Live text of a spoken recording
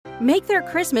Make their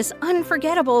Christmas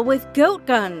unforgettable with goat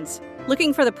guns.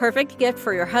 Looking for the perfect gift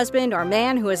for your husband or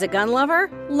man who is a gun lover?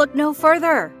 Look no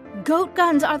further. Goat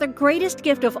guns are the greatest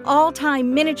gift of all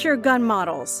time miniature gun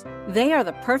models. They are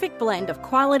the perfect blend of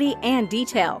quality and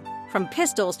detail. From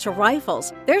pistols to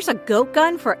rifles, there's a goat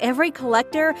gun for every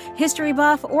collector, history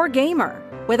buff, or gamer.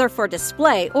 Whether for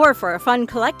display or for a fun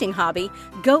collecting hobby,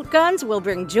 goat guns will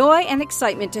bring joy and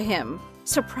excitement to him.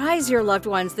 Surprise your loved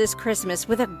ones this Christmas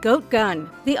with a goat gun,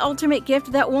 the ultimate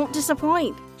gift that won't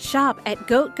disappoint. Shop at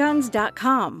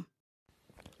goatguns.com.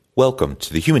 Welcome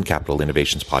to the Human Capital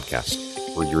Innovations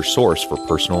Podcast, where your source for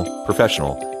personal,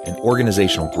 professional, and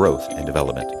organizational growth and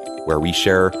development, where we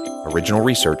share original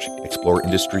research, explore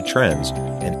industry trends,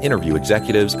 and interview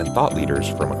executives and thought leaders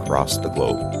from across the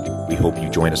globe. We hope you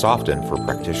join us often for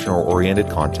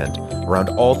practitioner-oriented content around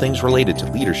all things related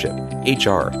to leadership,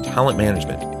 HR, talent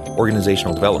management,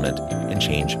 organizational development, and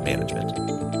change management.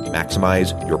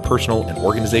 Maximize your personal and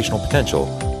organizational potential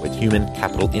with Human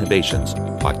Capital Innovations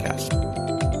Podcast.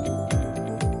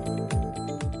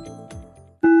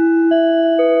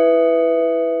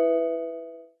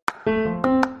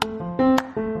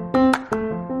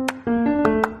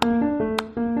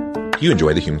 If you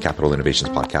enjoy the Human Capital Innovations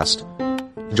Podcast,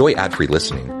 enjoy ad-free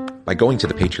listening by going to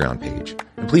the Patreon page,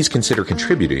 and please consider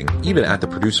contributing even at the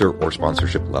producer or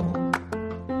sponsorship level.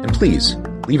 And please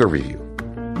leave a review.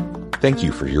 Thank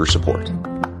you for your support.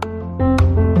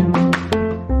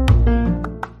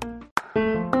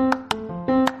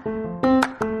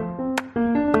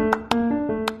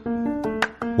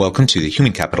 Welcome to the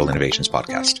Human Capital Innovations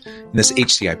Podcast. In this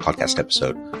HCI podcast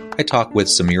episode, I talk with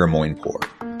Sameera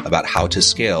Moinpour about how to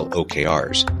scale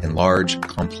OKRs in large,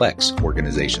 complex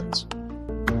organizations.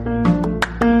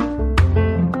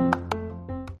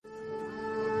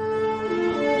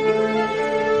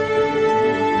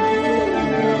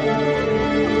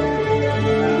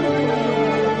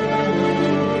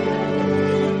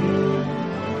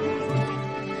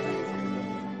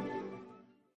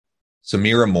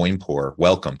 Sameera Moinpour,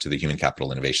 welcome to the Human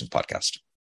Capital Innovations Podcast.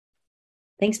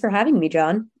 Thanks for having me,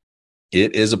 John.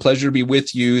 It is a pleasure to be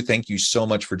with you. Thank you so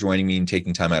much for joining me and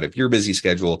taking time out of your busy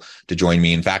schedule to join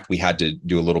me. In fact, we had to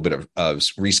do a little bit of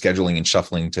rescheduling and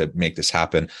shuffling to make this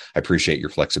happen. I appreciate your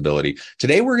flexibility.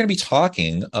 Today, we're going to be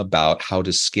talking about how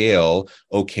to scale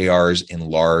OKRs in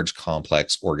large,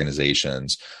 complex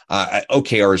organizations.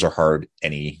 OKRs are hard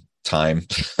any time.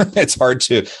 It's hard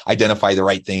to identify the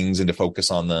right things and to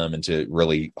focus on them and to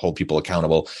really hold people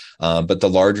accountable. But the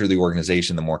larger the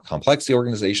organization, the more complex the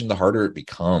organization, the harder it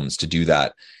becomes to do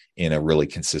that in a really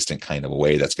consistent kind of a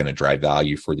way that's going to drive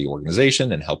value for the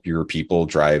organization and help your people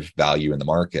drive value in the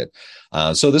market.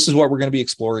 So this is what we're going to be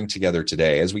exploring together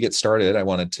today. As we get started, I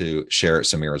wanted to share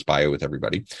Sameera's bio with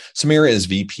everybody. Sameera is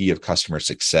VP of Customer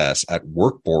Success at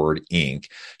Workboard, Inc.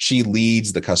 She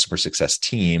leads the customer success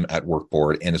team at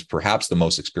Workboard and is perhaps the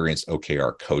most experienced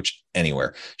OKR coach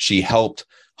anywhere. She helped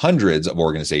hundreds of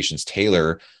organizations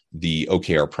tailor the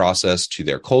OKR process to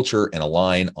their culture and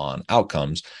align on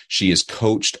outcomes. She has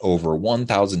coached over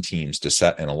 1,000 teams to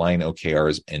set and align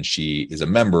OKRs, and she is a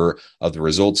member of the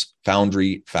Results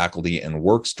Foundry faculty and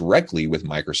works directly with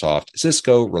Microsoft,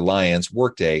 Cisco, Reliance,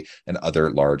 Workday, and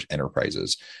other large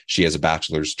enterprises. She has a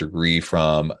bachelor's degree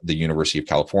from the University of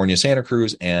California, Santa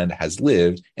Cruz, and has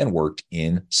lived and worked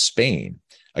in Spain.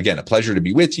 Again, a pleasure to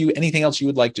be with you. Anything else you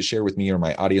would like to share with me or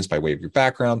my audience by way of your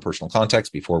background, personal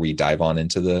context, before we dive on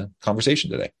into the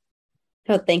conversation today?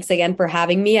 Oh, thanks again for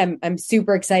having me. I'm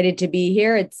super excited to be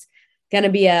here. It's going to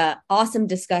be an awesome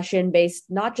discussion based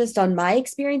not just on my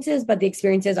experiences, but the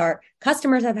experiences our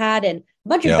customers have had and a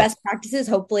bunch of best practices.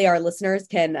 Hopefully our listeners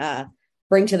can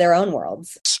bring to their own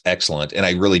worlds. Excellent. And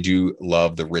I really do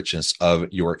love the richness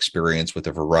of your experience with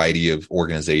a variety of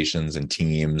organizations and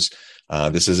teams.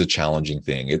 This is a challenging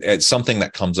thing. It's something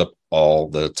that comes up all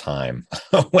the time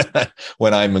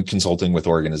when I'm consulting with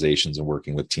organizations and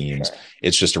working with teams. Sure.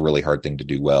 It's just a really hard thing to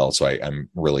do well. So I'm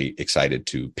really excited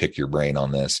to pick your brain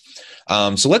on this.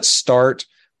 So let's start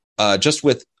just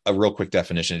with a real quick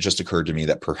definition. It just occurred to me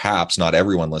that perhaps not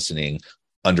everyone listening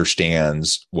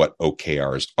understands what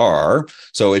OKRs are.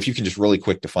 So if you can just really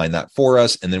quick define that for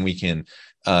us, and then we can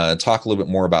talk a little bit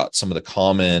more about some of the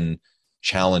common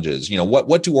challenges.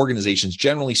 What do organizations,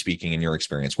 generally speaking, in your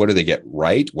experience, what do they get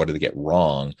right? What do they get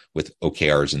wrong with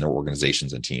OKRs in their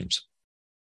organizations and teams?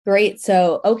 Great.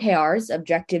 So OKRs,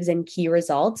 objectives and key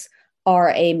results,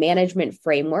 are a management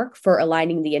framework for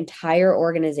aligning the entire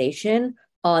organization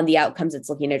on the outcomes it's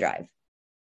looking to drive.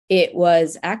 It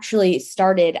was actually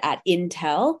started at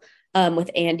Intel with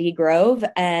Andy Grove,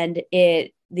 and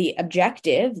the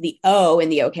objective, the O in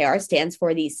the OKR, stands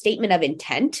for the statement of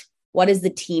intent. What is the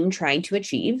team trying to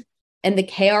achieve? And the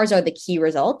KRs are the key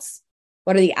results.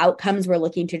 What are the outcomes we're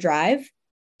looking to drive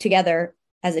together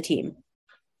as a team?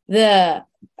 I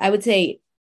would say,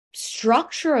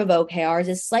 structure of OKRs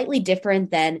is slightly different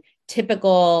than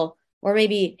typical or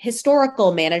maybe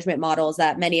historical management models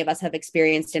that many of us have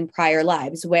experienced in prior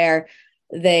lives, where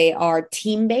they are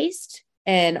team-based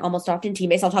and almost often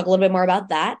team-based. I'll talk a little bit more about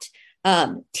that.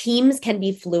 Teams can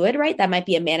be fluid, right? That might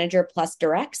be a manager plus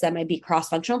directs. That might be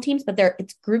cross-functional teams, but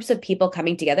it's groups of people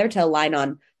coming together to align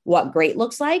on what great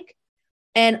looks like.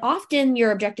 And often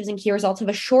your objectives and key results have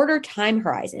a shorter time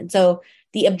horizon. So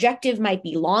the objective might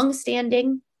be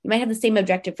long-standing. You might have the same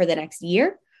objective for the next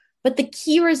year, but the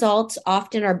key results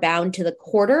often are bound to the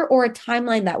quarter or a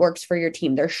timeline that works for your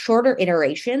team. They're shorter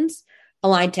iterations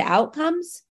aligned to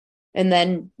outcomes, and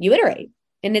then you iterate.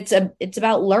 And it's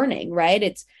about learning, right?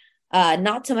 It's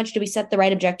not so much do we set the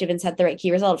right objective and set the right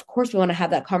key result. Of course, we want to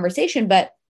have that conversation,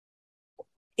 but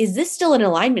is this still in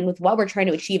alignment with what we're trying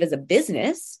to achieve as a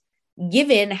business,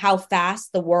 given how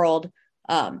fast the world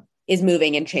is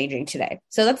moving and changing today?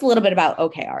 So that's a little bit about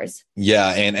OKRs. Yeah.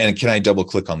 And can I double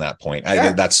click on that point?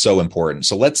 Sure. That's so important.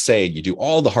 So let's say you do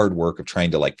all the hard work of trying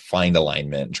to like find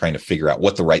alignment and trying to figure out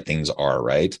what the right things are,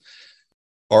 right?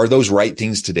 Are those right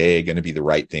things today going to be the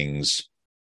right things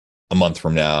a month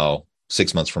from now,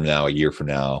 6 months from now, a year from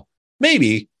now?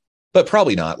 Maybe, but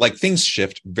probably not. Like, things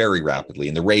shift very rapidly,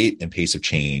 and the rate and pace of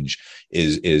change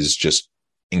is just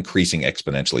increasing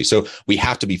exponentially. So we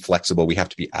have to be flexible. We have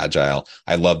to be agile.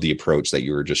 I love the approach that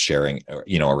you were just sharing,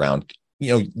 around,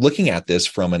 looking at this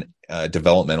from a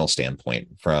developmental standpoint,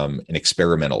 from an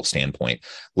experimental standpoint.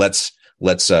 Let's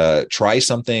try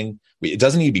something. It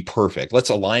doesn't need to be perfect. Let's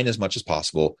align as much as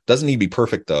possible. Doesn't need to be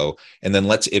perfect though. And then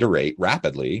let's iterate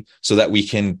rapidly so that we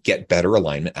can get better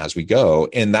alignment as we go.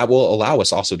 And that will allow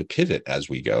us also to pivot as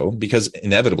we go, because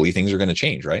inevitably things are going to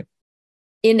change, right?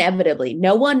 Inevitably.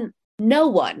 No one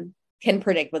can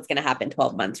predict what's going to happen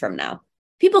 12 months from now.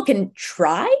 People can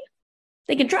try.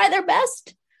 They can try their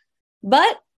best,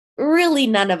 but really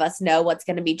none of us know what's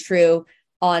going to be true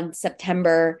on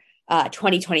September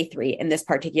 2023 in this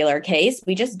particular case.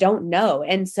 We just don't know.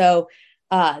 And so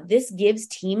this gives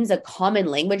teams a common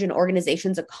language and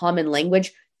organizations a common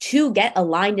language to get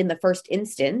aligned in the first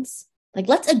instance. Like,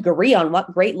 let's agree on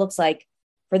what great looks like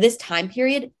for this time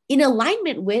period in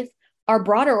alignment with our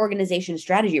broader organization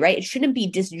strategy, right? It shouldn't be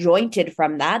disjointed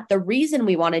from that. The reason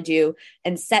we want to do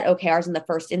and set OKRs in the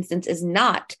first instance is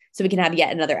not so we can have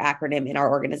yet another acronym in our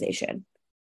organization.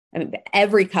 I mean,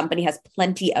 every company has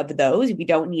plenty of those. We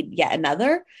don't need yet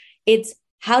another. It's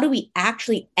how do we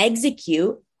actually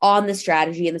execute on the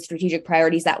strategy and the strategic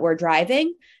priorities that we're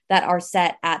driving that are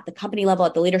set at the company level,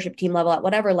 at the leadership team level, at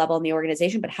whatever level in the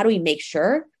organization. But how do we make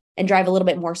sure and drive a little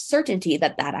bit more certainty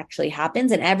that that actually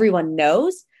happens and everyone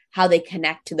knows how they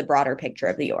connect to the broader picture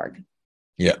of the org?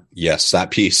 Yeah. Yes. That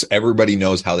piece. Everybody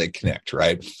knows how they connect,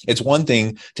 right? It's one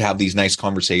thing to have these nice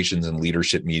conversations and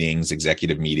leadership meetings,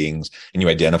 executive meetings, and you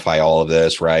identify all of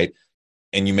this, right?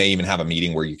 And you may even have a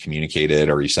meeting where you communicate it,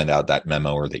 or you send out that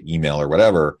memo or the email or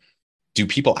whatever. Do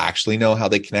people actually know how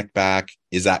they connect back?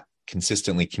 Is that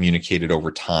consistently communicated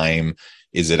over time?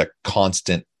 Is it a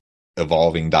constant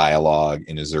evolving dialogue?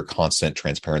 And is there constant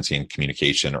transparency and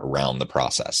communication around the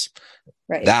process?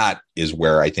 Right. That is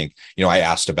where I think, I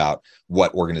asked about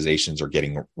what organizations are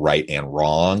getting right and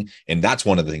wrong. And that's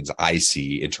one of the things I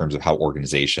see in terms of how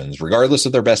organizations, regardless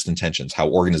of their best intentions, how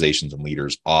organizations and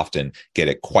leaders often get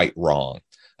it quite wrong.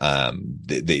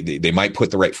 They might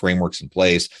put the right frameworks in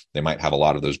place. They might have a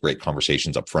lot of those great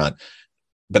conversations up front,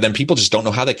 but then people just don't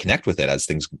know how they connect with it as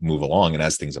things move along and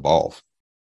as things evolve.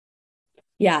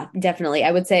 Yeah, definitely.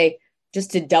 I would say,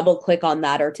 just to double click on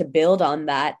that or to build on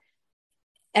that,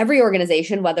 every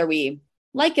organization, whether we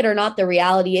like it or not, the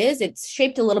reality is it's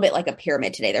shaped a little bit like a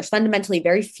pyramid today. There's fundamentally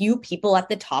very few people at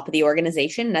the top of the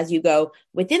organization. And as you go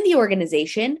within the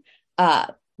organization,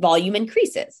 volume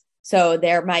increases. So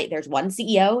there's one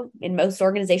CEO in most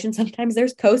organizations. Sometimes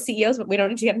there's co-CEOs, but we don't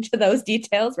need to get into those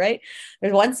details, right?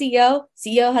 There's one CEO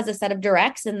has a set of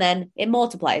directs, and then it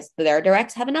multiplies. So their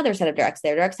directs have another set of directs.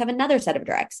 Their directs have another set of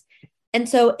directs. And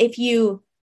so if you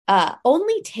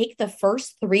only take the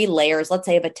first 3 layers, let's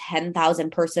say of a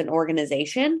 10,000 person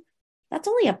organization, that's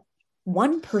only a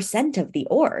 1% of the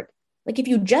org. Like, if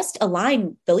you just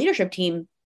align the leadership team,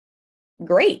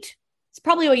 great. It's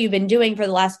probably what you've been doing for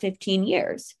the last 15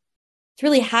 years. It's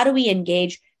really, how do we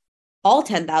engage all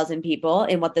 10,000 people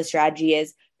in what the strategy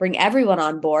is, bring everyone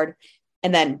on board,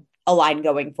 and then align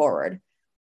going forward.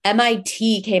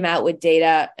 MIT came out with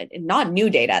data, not new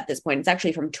data at this point. It's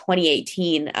actually from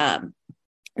 2018,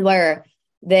 where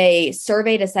they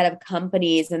surveyed a set of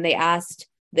companies and they asked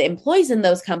the employees in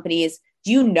those companies,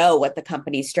 do you know what the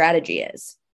company's strategy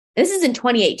is? This is in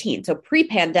 2018, so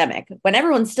pre-pandemic, when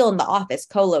everyone's still in the office,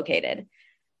 co-located.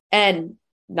 And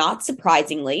not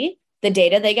surprisingly, the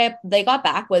data they got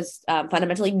back was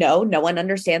fundamentally no one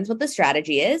understands what the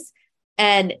strategy is.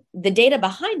 And the data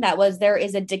behind that was there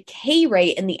is a decay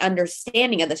rate in the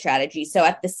understanding of the strategy. So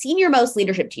at the senior most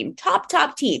leadership team, top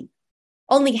team,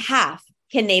 only half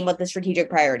can name what the strategic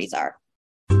priorities are.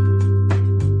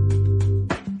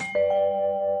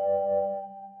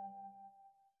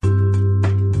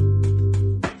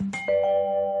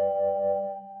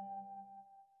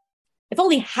 If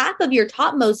only half of your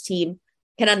topmost team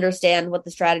can understand what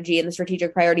the strategy and the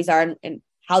strategic priorities are and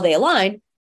how they align,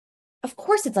 of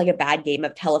course, it's like a bad game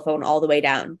of telephone all the way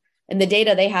down. And the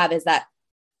data they have is that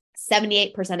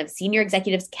 78% of senior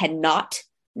executives cannot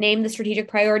name the strategic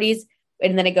priorities.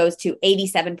 And then it goes to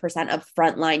 87% of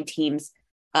frontline teams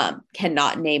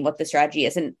cannot name what the strategy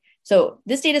is. And so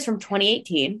this data is from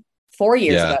 2018, 4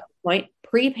 years ago, point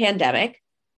pre-pandemic,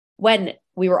 when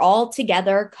we were all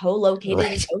together,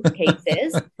 co-located in both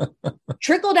cases.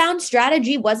 Trickle-down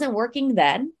strategy wasn't working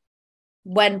then,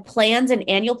 when plans and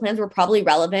annual plans were probably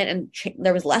relevant and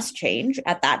there was less change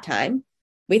at that time.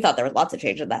 We thought there was lots of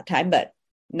change at that time, but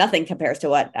nothing compares to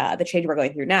what the change we're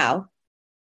going through now.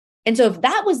 And so if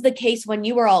that was the case when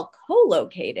you were all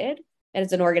co-located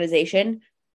as an organization,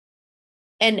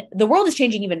 and the world is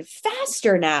changing even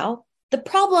faster now, the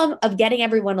problem of getting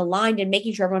everyone aligned and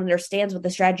making sure everyone understands what the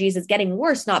strategy is getting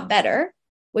worse, not better,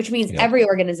 which means every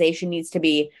organization needs to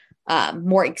be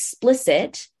more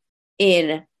explicit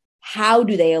in how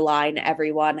do they align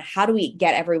everyone? How do we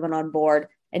get everyone on board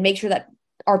and make sure that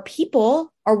our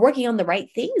people are working on the right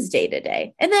things day to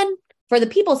day? And then for the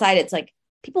people side, it's like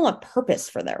people want purpose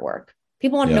for their work.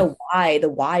 People want to know the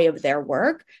why of their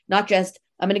work, not just,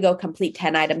 I'm going to go complete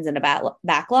 10 items in a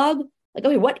backlog. Like,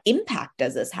 okay, what impact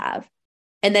does this have?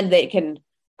 And then they can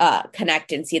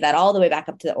connect and see that all the way back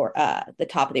up to the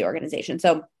top of the organization.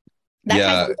 So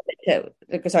that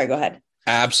sorry, go ahead.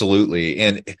 Absolutely.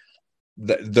 And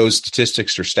those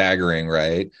statistics are staggering,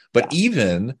 right? But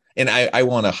even, and I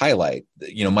want to highlight,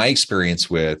 my experience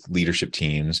with leadership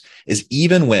teams is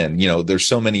even when, there's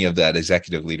so many of that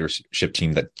executive leadership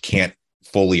team that can't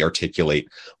fully articulate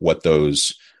what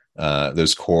those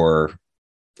core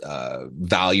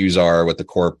values are, what the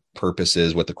core purpose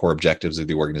is, what the core objectives of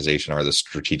the organization are, the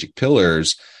strategic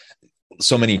pillars.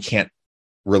 So many can't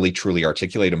really truly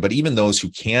articulate them, but even those who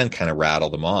can kind of rattle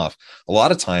them off, a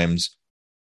lot of times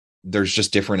there's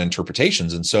just different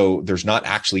interpretations. And so there's not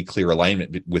actually clear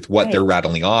alignment with what they're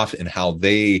rattling off and how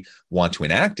they want to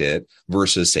enact it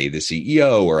versus, say, the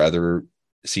CEO or other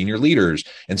senior leaders.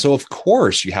 And so, of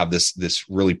course, you have this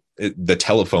really, the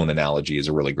telephone analogy is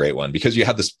a really great one, because you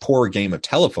have this poor game of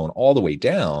telephone all the way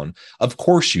down. Of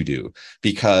course you do,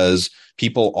 because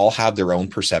people all have their own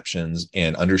perceptions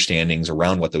and understandings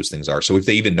around what those things are. So if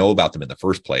they even know about them in the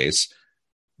first place,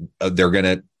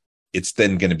 it's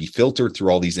then going to be filtered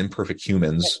through all these imperfect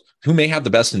humans who may have the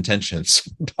best intentions,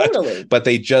 but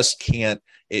they just can't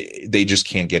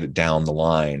get it down the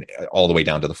line, all the way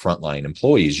down to the frontline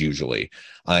employees usually.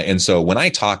 And so when I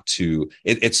talk to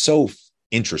it's so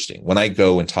interesting when I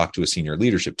go and talk to a senior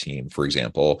leadership team, for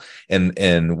example,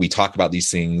 and we talk about these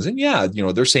things, and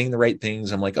they're saying the right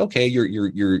things. I'm like, okay,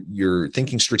 you're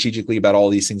thinking strategically about all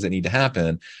these things that need to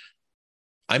happen.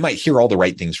 I might hear all the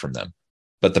right things from them,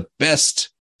 but the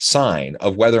best sign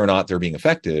of whether or not they're being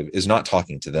effective is not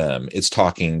talking to them. It's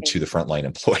talking to the frontline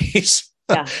employees.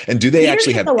 Yeah. And do they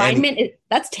actually have alignment?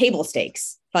 That's table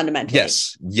stakes fundamentally.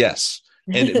 Yes.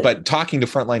 But talking to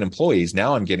frontline employees,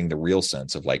 now I'm getting the real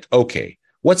sense of like, okay,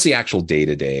 what's the actual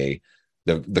day-to-day,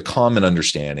 the common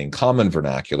understanding, common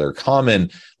vernacular, common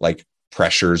like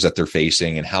pressures that they're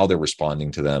facing and how they're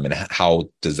responding to them, and how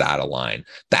does that align?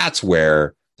 That's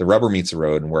where the rubber meets the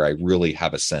road and where I really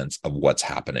have a sense of what's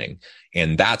happening.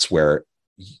 And that's where,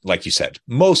 like you said,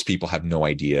 most people have no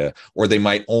idea, or they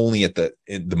might only at the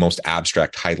most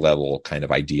abstract, high level kind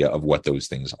of idea of what those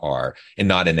things are, and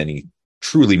not in any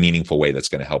truly meaningful way that's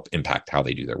going to help impact how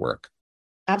they do their work.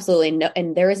 Absolutely. No,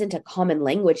 and there isn't a common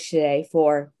language today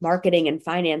for marketing and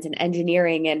finance and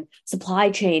engineering and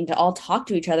supply chain to all talk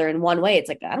to each other in one way. It's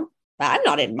like, I'm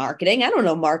not in marketing. I don't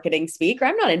know marketing speak, or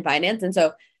I'm not in finance. And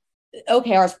so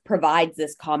OKRs provides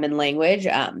this common language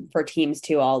for teams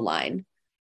to all align.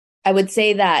 I would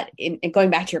say that in going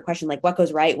back to your question, like what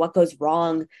goes right, what goes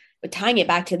wrong, but tying it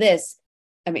back to this,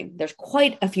 I mean, there's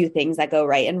quite a few things that go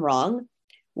right and wrong.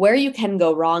 Where you can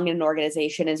go wrong in an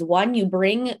organization is, one, you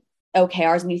bring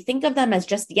OKRs and you think of them as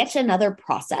just yet another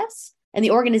process, and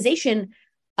the organization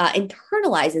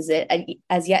internalizes it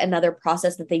as yet another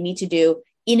process that they need to do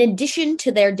in addition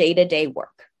to their day-to-day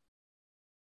work.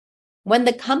 When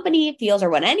the company feels, or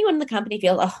when anyone in the company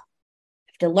feels, oh, I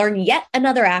have to learn yet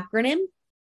another acronym,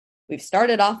 we've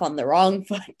started off on the wrong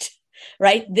foot,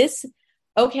 right? This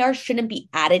OKR shouldn't be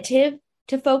additive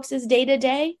to folks'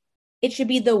 day-to-day. It should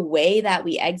be the way that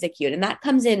we execute. And that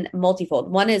comes in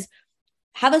multifold. One is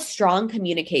have a strong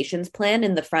communications plan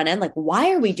in the front end. Like,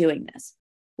 why are we doing this?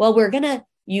 Well, we're going to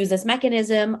use this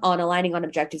mechanism on aligning on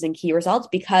objectives and key results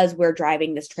because we're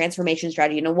driving this transformation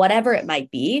strategy, whatever it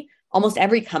might be. Almost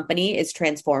every company is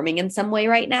transforming in some way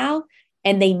right now,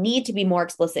 and they need to be more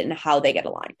explicit in how they get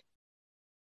aligned.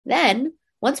 Then,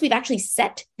 once we've actually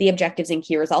set the objectives and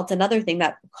key results, another thing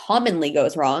that commonly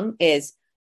goes wrong is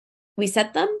we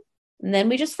set them and then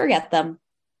we just forget them.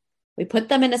 We put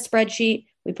them in a spreadsheet,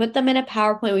 we put them in a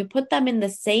PowerPoint, we put them in the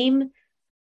same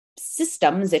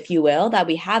systems, if you will, that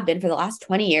we have been for the last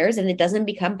 20 years, and it doesn't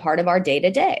become part of our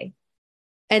day-to-day.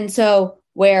 And so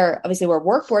where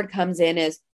Workboard comes in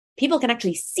is people can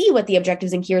actually see what the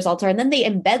objectives and key results are, and then they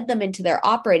embed them into their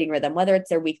operating rhythm, whether it's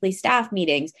their weekly staff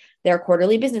meetings, their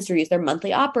quarterly business reviews, their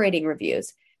monthly operating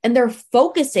reviews, and they're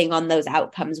focusing on those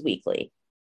outcomes weekly.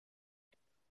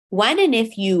 When and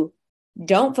if you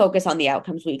don't focus on the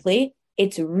outcomes weekly,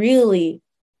 it's really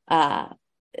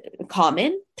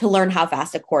common to learn how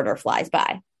fast a quarter flies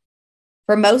by.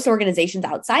 For most organizations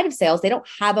outside of sales, they don't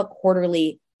have a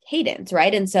quarterly cadence,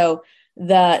 right? And so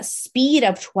the speed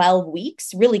of 12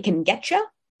 weeks really can get you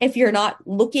if you're not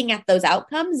looking at those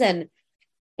outcomes. And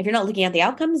if you're not looking at the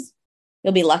outcomes,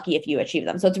 you'll be lucky if you achieve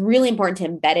them. So it's really important to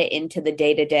embed it into the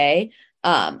day-to-day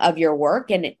of your work.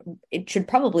 And it should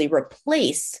probably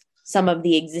replace some of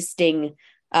the existing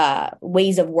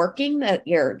ways of working that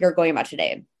you're going about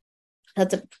today.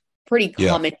 That's a pretty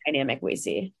common dynamic we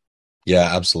see.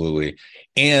 Yeah, absolutely.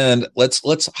 And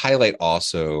let's highlight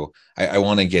also, I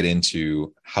want to get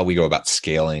into how we go about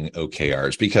scaling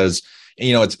OKRs, because,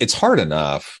 it's hard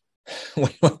enough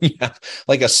when you have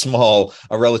like a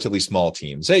relatively small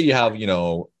team. Say you have,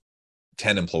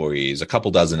 10 employees, a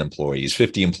couple dozen employees,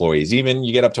 50 employees, even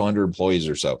you get up to 100 employees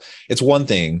or so. It's one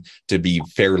thing to be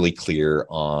fairly clear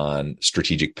on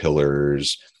strategic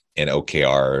pillars and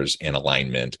OKRs and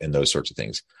alignment and those sorts of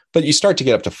things. But you start to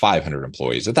get up to 500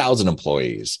 employees, 1,000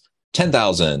 employees,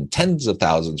 10,000, tens of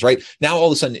thousands, right? Now, all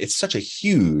of a sudden, it's such a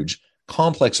huge,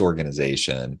 complex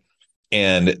organization,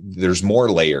 and there's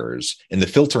more layers, and the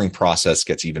filtering process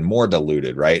gets even more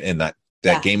diluted, right? And that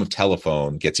game of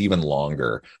telephone gets even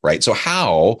longer, right? So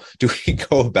how do we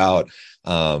go about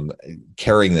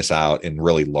carrying this out in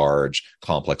really large,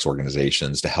 complex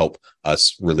organizations to help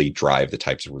us really drive the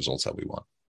types of results that we want?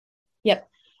 Yep.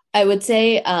 I would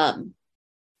say,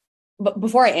 but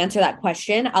before I answer that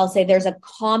question, I'll say there's a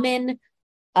common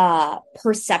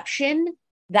perception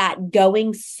that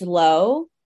going slow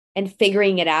and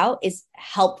figuring it out is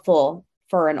helpful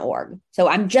for an org. So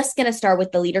I'm just going to start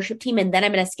with the leadership team, and then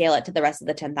I'm going to scale it to the rest of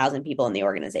the 10,000 people in the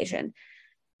organization.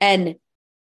 And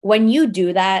when you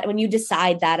do that, when you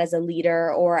decide that as a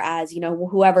leader or as,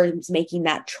 whoever's making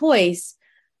that choice,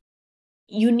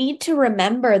 you need to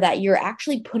remember that you're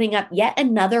actually putting up yet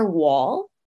another wall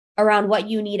around what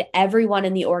you need everyone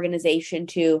in the organization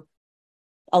to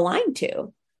align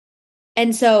to.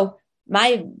 And so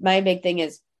my big thing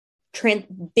is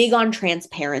big on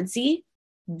transparency.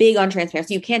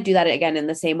 You can't do that again in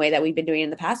the same way that we've been doing in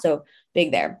the past. So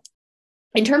big there.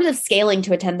 In terms of scaling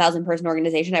to a 10,000 person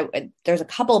organization, there's a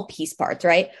couple piece parts,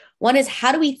 right? One is,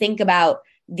 how do we think about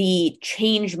the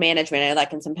change management? I know that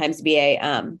can sometimes be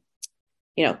a,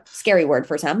 scary word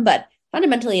for some, but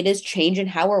fundamentally it is change in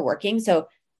how we're working. So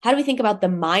how do we think about the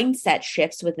mindset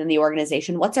shifts within the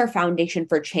organization? What's our foundation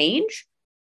for change?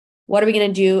 What are we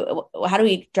going to do? How do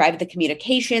we drive the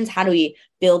communications? How do we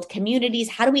build communities?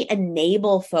 How do we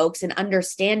enable folks in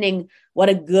understanding what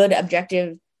a good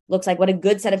objective looks like, what a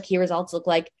good set of key results look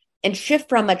like, and shift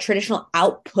from a traditional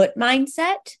output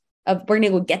mindset of we're going to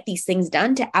go get these things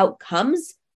done to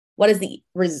outcomes? What is the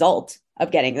result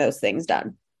of getting those things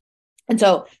done? And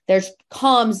so there's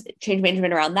comms, change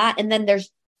management around that. And then there's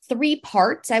 3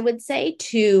 parts, I would say,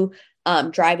 to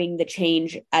driving the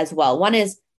change as well. One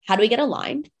is, how do we get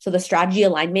aligned? So the strategy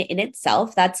alignment in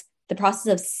itself, that's the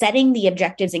process of setting the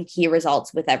objectives and key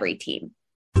results with every team.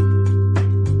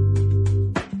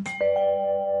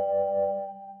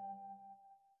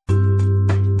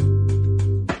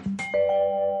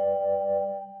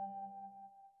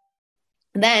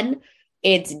 Then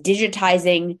it's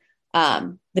digitizing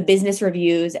the business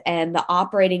reviews and the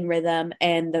operating rhythm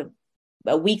and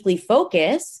the weekly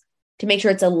focus to make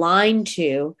sure it's aligned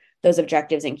to those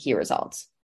objectives and key results.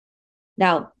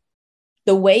 Now,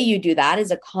 the way you do that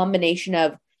is a combination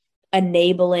of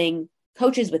enabling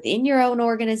coaches within your own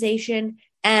organization.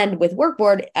 And with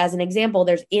Workboard, as an example,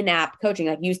 there's in-app coaching,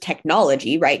 like use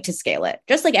technology, right, to scale it.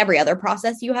 Just like every other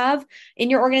process you have in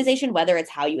your organization, whether it's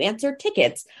how you answer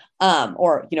tickets,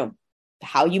 or,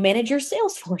 how you manage your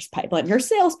Salesforce pipeline,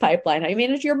 how you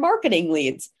manage your marketing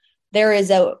leads. There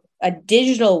is a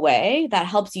digital way that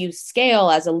helps you scale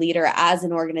as a leader, as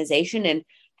an organization, and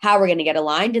how we're going to get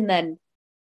aligned. And then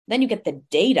you get the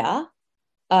data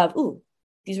of,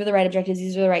 these were the right objectives.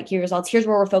 These are the right key results. Here's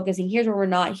where we're focusing. Here's where we're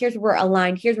not. Here's where we're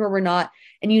aligned. Here's where we're not.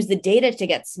 And use the data to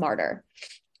get smarter.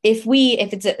 If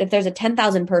there's a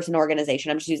 10,000 person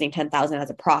organization, I'm just using 10,000 as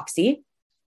a proxy.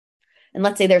 And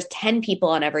let's say there's 10 people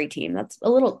on every team. That's a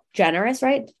little generous,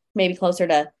 right? Maybe closer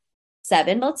to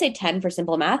 7, but let's say 10 for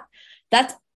simple math.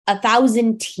 That's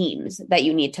 1,000 teams that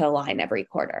you need to align every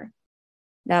quarter.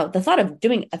 Now, the thought of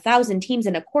doing 1,000 teams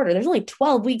in a quarter, there's only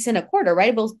 12 weeks in a quarter,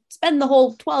 right? We'll spend the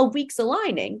whole 12 weeks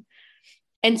aligning.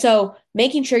 And so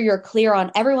making sure you're clear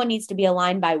on everyone needs to be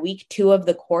aligned by week 2 of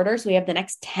the quarter. So we have the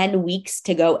next 10 weeks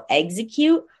to go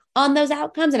execute on those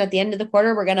outcomes. And at the end of the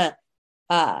quarter, we're going to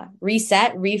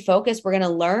reset, refocus, we're going to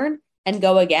learn and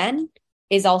go again,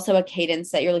 is also a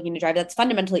cadence that you're looking to drive. That's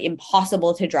fundamentally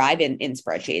impossible to drive in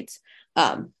spreadsheets.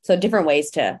 So different ways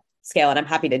to scale, and I'm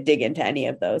happy to dig into any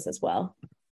of those as well.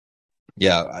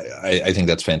 Yeah, I think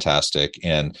that's fantastic.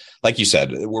 And like you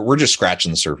said, we're just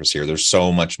scratching the surface here. There's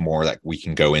so much more that we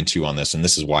can go into on this. And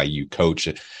this is why you coach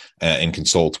and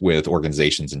consult with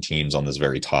organizations and teams on this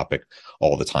very topic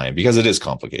all the time, because it is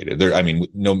complicated.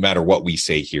 No matter what we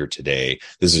say here today,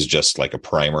 this is just like a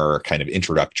primer, kind of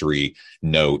introductory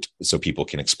note so people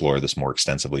can explore this more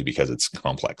extensively, because it's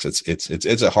complex. It's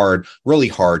a really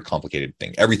hard, complicated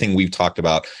thing. Everything we've talked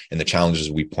about and the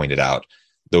challenges we pointed out,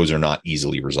 those are not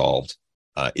easily resolved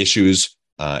issues.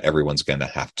 Everyone's going to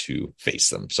have to face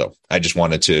them. So I just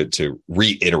wanted to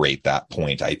reiterate that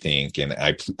point, I think, and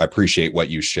I appreciate what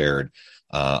you shared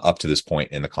up to this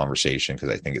point in the conversation, because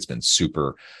I think it's been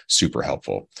super, super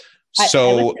helpful.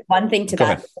 So I would say one thing to that,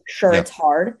 ahead. For sure, Yeah. It's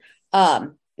hard.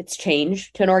 It's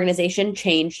change to an organization,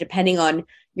 change depending on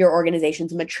your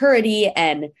organization's maturity,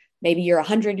 and maybe you're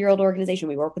 100-year-old organization.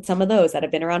 We work with some of those that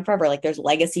have been around forever. Like there's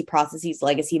legacy processes,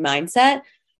 legacy mindset.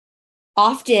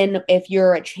 Often, if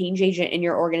you're a change agent in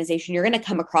your organization, you're going to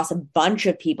come across a bunch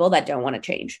of people that don't want to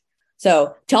change.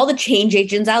 So to all the change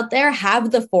agents out there, have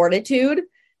the fortitude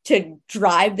to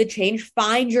drive the change.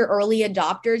 Find your early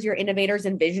adopters, your innovators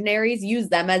and visionaries, use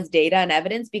them as data and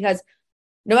evidence, because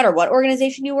no matter what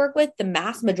organization you work with, the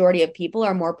mass majority of people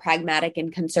are more pragmatic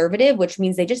and conservative, which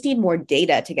means they just need more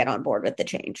data to get on board with the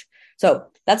change. So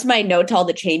that's my note to all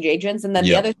the change agents. And then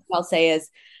the other thing I'll say is,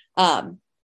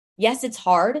 yes, it's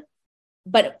hard,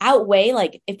 but outweigh,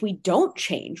 like, if we don't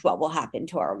change, what will happen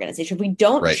to our organization? If we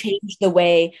don't change the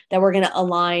way that we're going to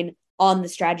align on the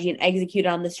strategy and execute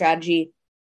on the strategy,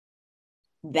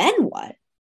 then what?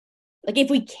 Like, if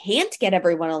we can't get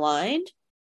everyone aligned,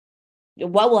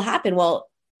 what will happen? Well,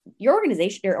 your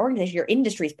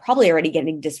industry is probably already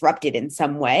getting disrupted in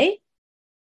some way.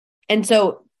 And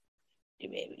so,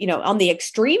 on the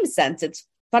extreme sense, it's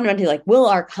fundamentally like, will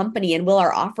our company and will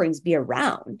our offerings be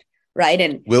around? Right.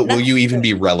 And will you even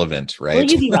be relevant? Right. Will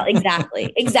you be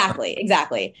relevant?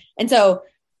 Exactly. And so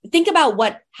think about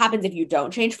what happens if you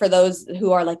don't change. For those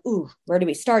who are like, ooh, where do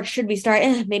we start? Should we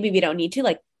start? Maybe we don't need to.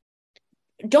 Like,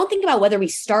 don't think about whether we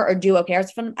start or do OKRs.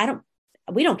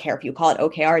 We don't care if you call it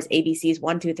OKRs, ABCs,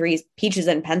 1, 2, 3s, peaches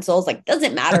and pencils. Like,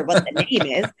 doesn't matter what the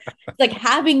name is. It's like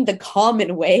having the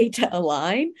common way to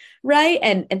align, right?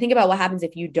 And think about what happens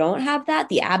if you don't have that,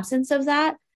 the absence of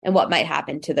that, and what might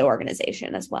happen to the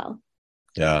organization as well.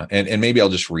 Yeah. And maybe I'll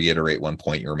just reiterate one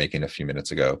point you were making a few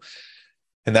minutes ago.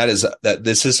 And that is that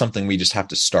this is something we just have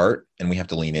to start and we have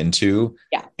to lean into.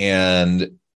 Yeah.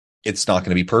 And it's not going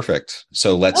to be perfect.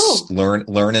 So let's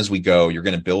learn as we go. You're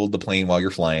going to build the plane while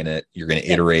you're flying it. You're going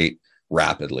to iterate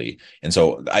rapidly. And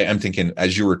so I'm thinking,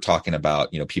 as you were talking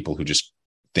about, people who just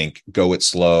think, go it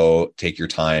slow, take your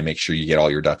time, make sure you get all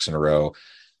your ducks in a row.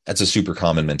 That's a super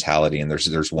common mentality. And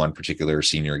there's one particular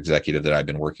senior executive that I've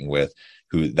been working with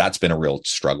who that's been a real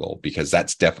struggle, because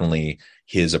that's definitely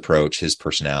his approach, his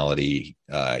personality.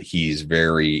 He's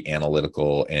very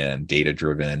analytical and data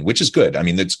driven, which is good. I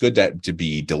mean, it's good to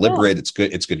be deliberate. Yeah.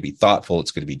 It's good to be thoughtful.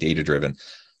 It's good to be data driven,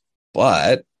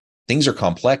 but things are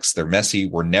complex. They're messy.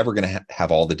 We're never going to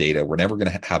have all the data. We're never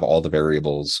going to have all the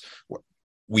variables.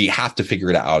 We have to figure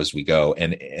it out as we go.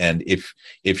 And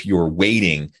if you're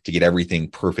waiting to get everything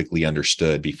perfectly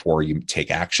understood before you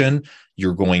take action,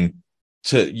 you're going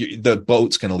the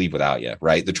boat's going to leave without you,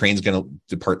 right? The train's going to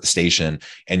depart the station,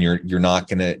 and you're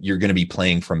going to be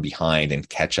playing from behind and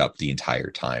catch up the entire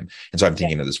time. And so I'm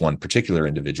thinking of this one particular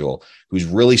individual who's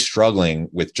really struggling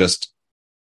with just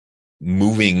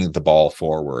moving the ball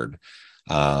forward,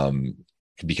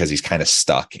 because he's kind of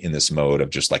stuck in this mode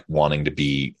of just like wanting to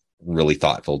be really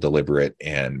thoughtful, deliberate,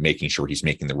 and making sure he's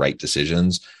making the right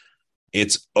decisions.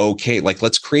 It's okay. Like,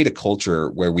 let's create a culture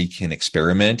where we can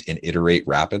experiment and iterate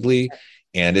rapidly.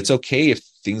 And it's okay if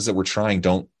things that we're trying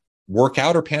don't work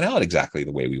out or pan out exactly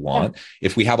the way we want. Yeah.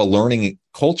 If we have a learning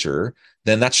culture,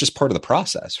 then that's just part of the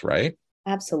process, right?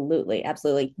 Absolutely.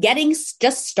 Absolutely. Getting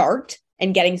started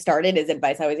is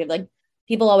advice I always give. Like,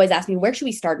 people always ask me, where should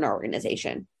we start in our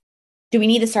organization? Do we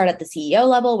need to start at the CEO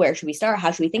level? Where should we start?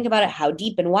 How should we think about it? How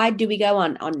deep and wide do we go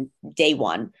on day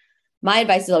one? My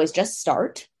advice is always just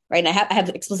start, right? And I have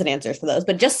explicit answers for those,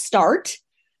 but just start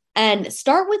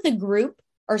with a group,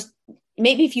 or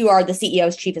maybe if you are the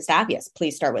CEO's chief of staff, yes,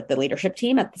 please start with the leadership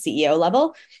team at the CEO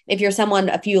level. If you're someone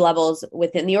a few levels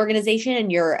within the organization and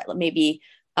you're maybe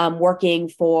working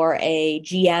for a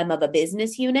GM of a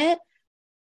business unit,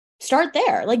 start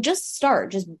there. Like, just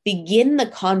begin the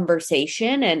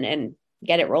conversation and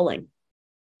get it rolling.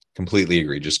 Completely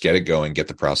agree. Just get it going, get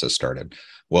the process started.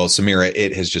 Well, Sameera,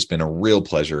 it has just been a real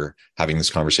pleasure having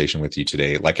this conversation with you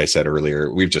today. Like I said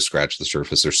earlier, we've just scratched the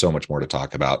surface. There's so much more to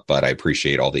talk about, but I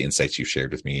appreciate all the insights you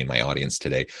shared with me and my audience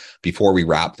today. Before we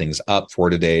wrap things up for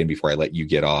today, and before I let you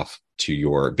get off to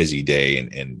your busy day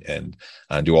and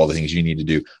do all the things you need to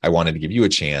do, I wanted to give you a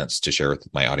chance to share with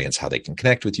my audience how they can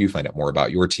connect with you, find out more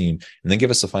about your team, and then give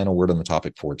us the final word on the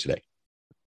topic for today.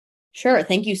 Sure.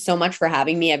 Thank you so much for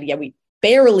having me. We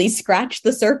barely scratched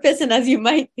the surface. And as you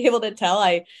might be able to tell,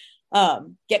 I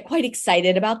get quite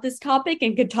excited about this topic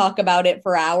and could talk about it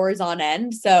for hours on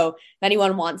end. So if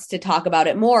anyone wants to talk about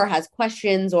it more, has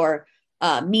questions, or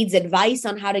needs advice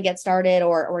on how to get started,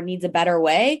 or needs a better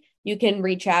way, you can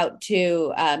reach out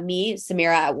to me,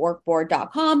 Sameera, at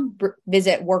workboard.com,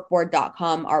 visit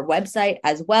workboard.com, our website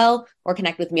as well, or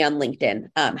connect with me on LinkedIn.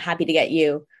 I'm happy to get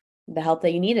you the help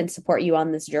that you need and support you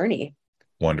on this journey.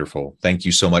 Wonderful. Thank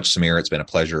you so much, Sameera. It's been a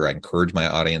pleasure. I encourage my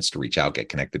audience to reach out, get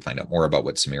connected, find out more about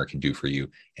what Sameera can do for you.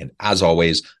 And as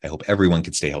always, I hope everyone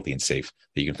can stay healthy and safe,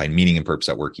 that you can find meaning and purpose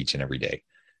at work each and every day.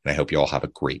 And I hope you all have a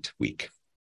great week.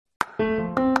 Do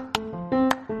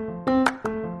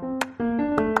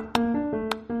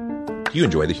you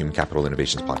enjoy the Human Capital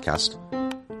Innovations podcast?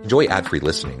 Enjoy ad-free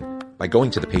listening by going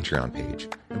to the Patreon page.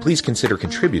 And please consider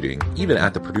contributing even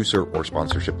at the producer or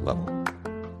sponsorship level.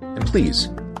 And please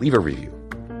leave a review.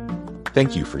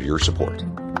 Thank you for your support.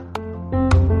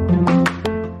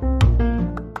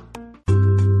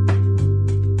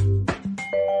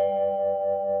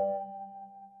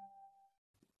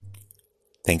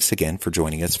 Thanks again for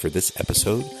joining us for this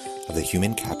episode of the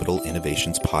Human Capital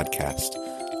Innovations podcast.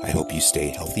 I hope you stay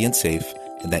healthy and safe,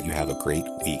 and that you have a great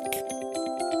week.